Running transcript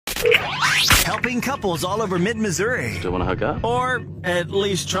helping couples all over mid-Missouri. Still want to hook up? Or at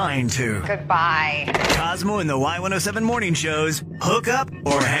least trying to. Goodbye. Cosmo and the Y107 Morning Show's Hook Up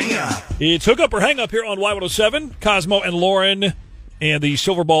or Hang Up. It's Hook Up or Hang Up here on Y107. Cosmo and Lauren and the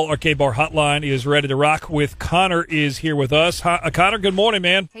Silver Ball Arcade Bar Hotline is ready to rock with Connor is here with us. Connor, good morning,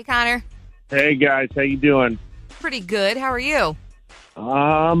 man. Hey, Connor. Hey guys, how you doing? Pretty good. How are you?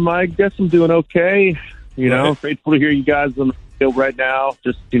 I guess I'm doing okay. You know, grateful to hear you guys on the field right now.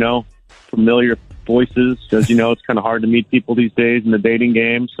 Just, familiar voices. As you know, it's kind of hard to meet people these days in the dating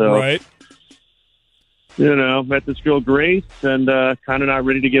game. So, met this girl Grace and kind of not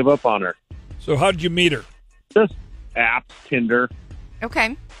ready to give up on her. So how did you meet her? Just apps, Tinder.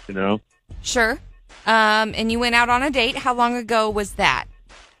 Okay. Sure. And you went out on a date. How long ago was that?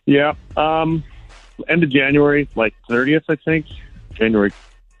 Yeah. End of January, like 30th, I think. January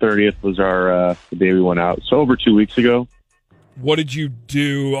 30th was our the day we went out. So over 2 weeks ago. What did you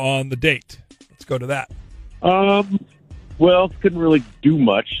do on the date? Let's go to that. Well, couldn't really do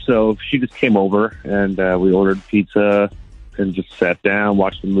much. So she just came over and we ordered pizza and just sat down,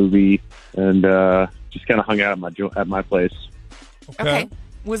 watched the movie, and just kind of hung out at my place. Okay.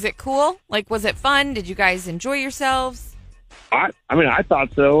 Was it cool? Like, was it fun? Did you guys enjoy yourselves? I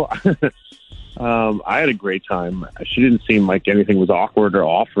thought so. I had a great time. She didn't seem like anything was awkward or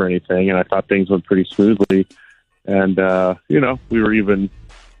off or anything, and I thought things went pretty smoothly. And, we were even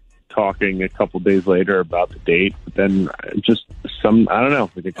talking a couple days later about the date, but then just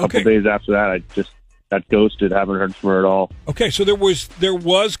like a couple days after that, I just got ghosted. Haven't heard from her at all. Okay, so there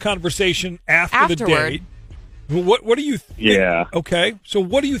was conversation after the date. What do you think? Yeah. Okay, so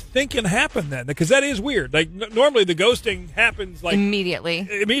what do you think can happen then? Because that is weird. Like, normally the ghosting happens like Immediately.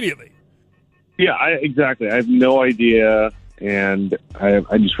 Yeah, exactly. I have no idea, and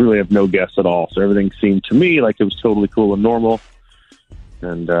I just really have no guess at all. So everything seemed to me like it was totally cool and normal,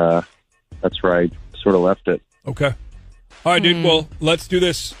 and that's where I sort of left it. Okay. All right, dude. Well, let's do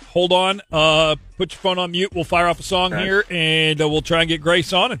this. Hold on. Put your phone on mute. We'll fire off a song here, and we'll try and get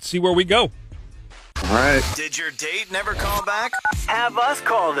Grace on and see where we go. All right. Did your date never call back? Have us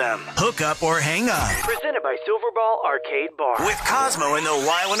call them. Hook Up or Hang Up. Presented by Silverball Arcade Bar. With Cosmo and the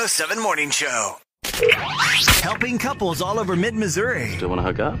Y107 Morning Show. Helping couples all over mid-Missouri. Still want to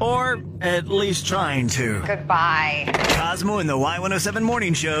hook up? Or at least trying to. Goodbye. Cosmo and the Y107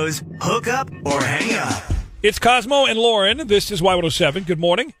 Morning Show's Hook Up or Hang Up. It's Cosmo and Lauren. This is Y107. Good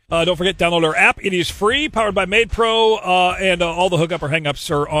morning. Don't forget, download our app. It is free, powered by Made Pro, and all the hookup or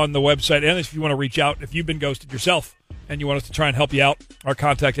hang-ups are on the website. And if you want to reach out, if you've been ghosted yourself and you want us to try and help you out, our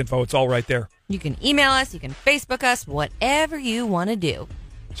contact info, it's all right there. You can email us. You can Facebook us. Whatever you want to do.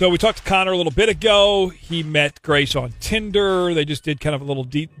 So we talked to Connor a little bit ago. He met Grace on Tinder. They just did kind of a little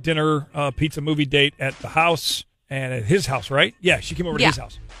dinner, pizza movie date at the house and at his house, right? Yeah, she came over to his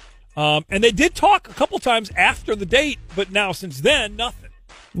house. And they did talk a couple times after the date, but now since then, nothing.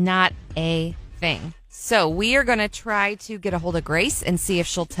 Not a thing. So we are going to try to get a hold of Grace and see if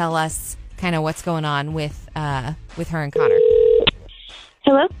she'll tell us kind of what's going on with her and Connor.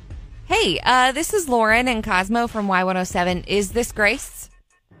 Hello? Hey, this is Lauren and Cosmo from Y107. Is this Grace?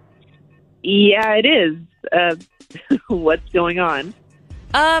 Yeah, it is. What's going on?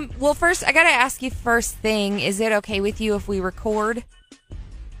 Well, first, I got to ask you first thing, is it okay with you if we record?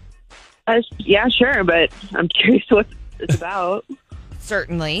 Yeah, sure, but I'm curious what it's about.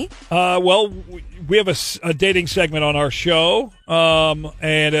 Certainly. Well, we have a dating segment on our show,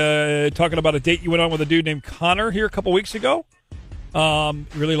 and talking about a date you went on with a dude named Connor here a couple weeks ago.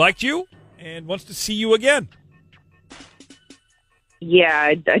 Really liked you and wants to see you again. Yeah,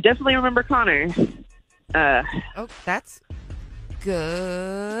 I definitely remember Connor. Oh, that's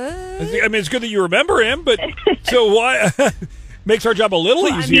good. I mean, it's good that you remember him, but so why? Makes our job a little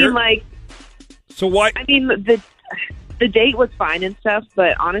easier. So why? I mean, the date was fine and stuff,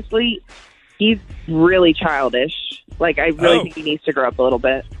 but honestly, he's really childish. Like, I really think he needs to grow up a little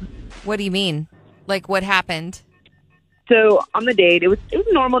bit. What do you mean? Like, what happened? So on the date, it was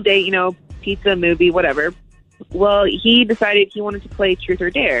a normal date, pizza, movie, whatever. Well, he decided he wanted to play Truth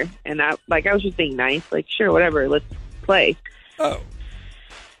or Dare, and I was just being nice, like, sure, whatever, let's play. Oh.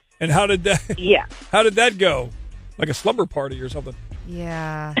 And how did that? Yeah. How did that go? Like a slumber party or something?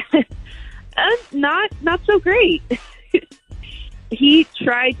 Yeah. Not so great. He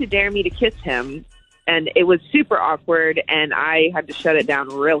tried to dare me to kiss him, and it was super awkward, and I had to shut it down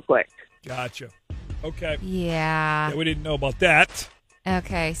real quick. Gotcha. Okay. Yeah. We didn't know about that.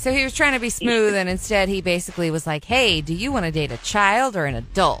 Okay, so he was trying to be smooth, and instead he basically was like, hey, do you want to date a child or an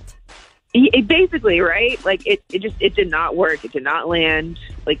adult? Basically, right? Like, it did not work. It did not land.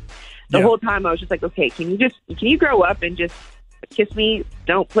 Like, the whole time I was just like, okay, can you grow up and just kiss me,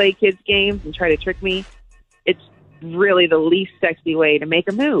 don't play kids games and try to trick me. It's really the least sexy way to make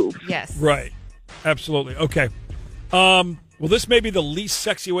a move. Yes. Right. Absolutely. Okay. Well, this may be the least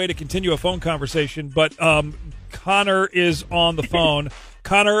sexy way to continue a phone conversation, but Connor is on the phone.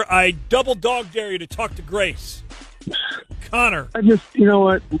 Connor, I double dog dare you to talk to Grace. Connor. I just, you know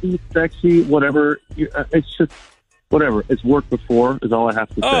what, least sexy, whatever. It's just, whatever. It's worked before is all I have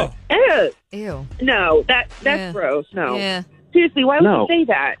to say. Ew. Ew. No, that's gross. No. Yeah. Seriously, why would No. you say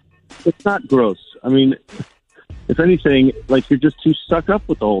that? It's not gross. I mean, if anything, like, you're just too stuck up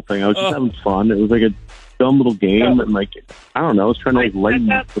with the whole thing. I was just having fun. It was like a dumb little game, and, like, I don't know, I was trying to, like, lighten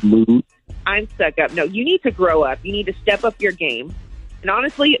the mood. I'm stuck up. No, you need to grow up. You need to step up your game. And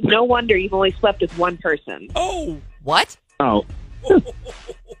honestly, no wonder you've only slept with one person. Oh. What? Oh.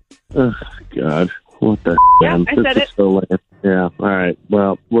 Oh, God. What the Yeah, man? I This said is it. so lame. Yeah, all right.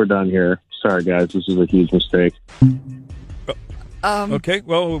 Well, we're done here. Sorry, guys. This is a huge mistake. Okay,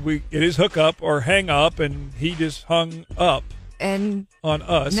 well, it is hook up or hang up, and he just hung up And on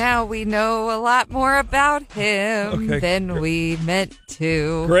us. now we know a lot more about him Okay. than we meant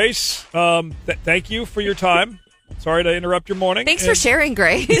to. Grace, thank you for your time. Sorry to interrupt your morning. Thanks for sharing,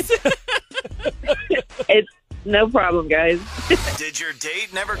 Grace. It's no problem, guys. Did your date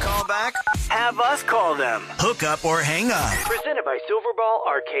never call back? Have us call them. Hook up or hang up Presented by Silverball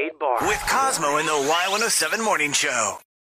Arcade Bar. with Cosmo in the Y107 Morning Show.